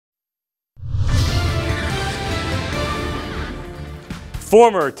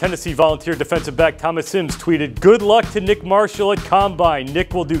Former Tennessee Volunteer defensive back Thomas Sims tweeted, "Good luck to Nick Marshall at Combine.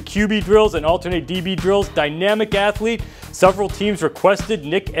 Nick will do QB drills and alternate DB drills. Dynamic athlete. Several teams requested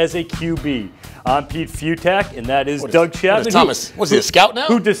Nick as a QB." I'm Pete Fiutak, and that is Doug Chapman. Thomas, was he a scout now?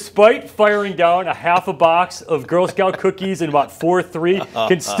 Who, despite firing down a half a box of Girl Scout cookies in about 4-3,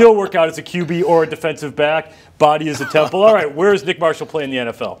 can still work out as a QB or a defensive back. Body is a temple. All right, where is Nick Marshall playing in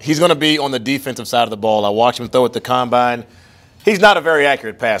the NFL? He's going to be on the defensive side of the ball. I watched him throw at the Combine. He's not a very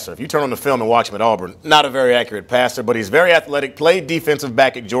accurate passer. If you turn on the film and watch him at Auburn, not a very accurate passer, but he's very athletic, played defensive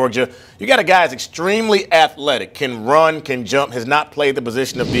back at Georgia. You got a guy who's extremely athletic, can run, can jump, has not played the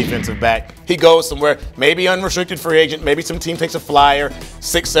position of defensive back. He goes somewhere, maybe unrestricted free agent, maybe some team takes a flyer,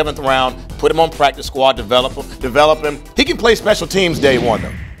 6th, 7th round, put him on practice squad, develop him. He can play special teams day one,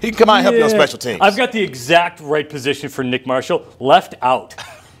 though. He can come out and help you on special teams. I've got the exact right position for Nick Marshall, left out.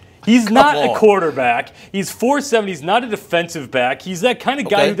 He's not a quarterback. He's 4'7". He's not a defensive back. He's that kind of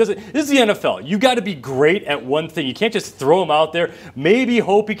guy who doesn't. This is the NFL. You got to be great at one thing. You can't just throw him out there. Maybe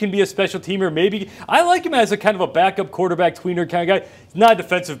hope he can be a special teamer. Maybe I like him as a kind of a backup quarterback tweener kind of guy. He's not a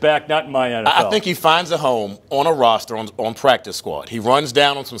defensive back. Not in my NFL. I think he finds a home on a roster on practice squad. He runs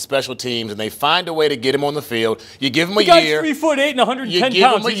down on some special teams, and they find a way to get him on the field. You give him a year. He's 3'8" and 110 pounds. He's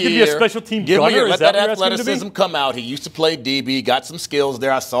going to be a special team gunner. Let that athleticism come out. He used to play DB. Got some skills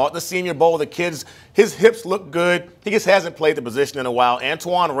there. I saw it in the Senior Bowl. The kids, his hips look good. He just hasn't played the position in a while.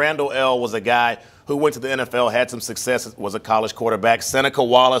 Antoine Randall L. was a guy who went to the NFL, had some success, was a college quarterback. Seneca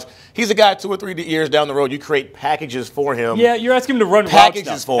Wallace, he's a guy 2 or 3 years down the road. You create packages for him. Yeah, you're asking him to run packages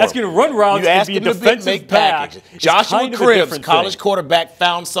routes for him. Asking him to run routes and be a defensive back. Joshua Cribbs, college quarterback,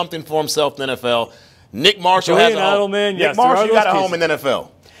 found something for himself in the NFL. Nick Marshall has a home. Nick Marshall got a home in the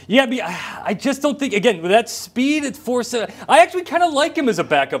NFL. Yeah, I just don't think, again, with that speed at 4'7", I actually kind of like him as a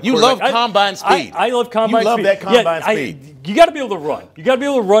backup You quarterback. love combine speed. I love combine speed. You love that combine speed. You got to be able to run. You got to be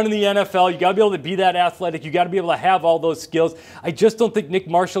able to run in the NFL. You got to be able to be that athletic. You got to be able to have all those skills. I just don't think Nick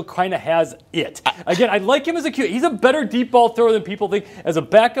Marshall kind of has it. Again, I like him as a QB. He's a better deep ball thrower than people think. As a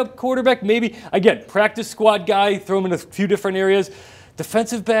backup quarterback, maybe, again, practice squad guy, throw him in a few different areas.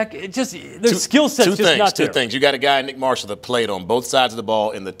 Defensive back, it just their skill set's just not there. Two things. You got a guy, Nick Marshall, that played on both sides of the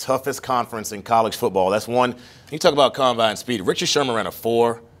ball in the toughest conference in college football. That's one. You talk about combine speed. Richard Sherman ran a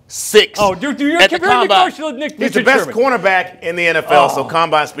 4.6. Oh, dude, you're comparing Nick Marshall to Nick Sherman. He's the best cornerback in the NFL, so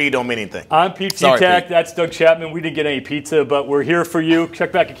combine speed don't mean anything. I'm Pete Fiutak. That's Doug Chapman. We didn't get any pizza, but we're here for you.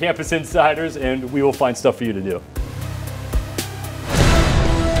 Check back at Campus Insiders, and we will find stuff for you to do.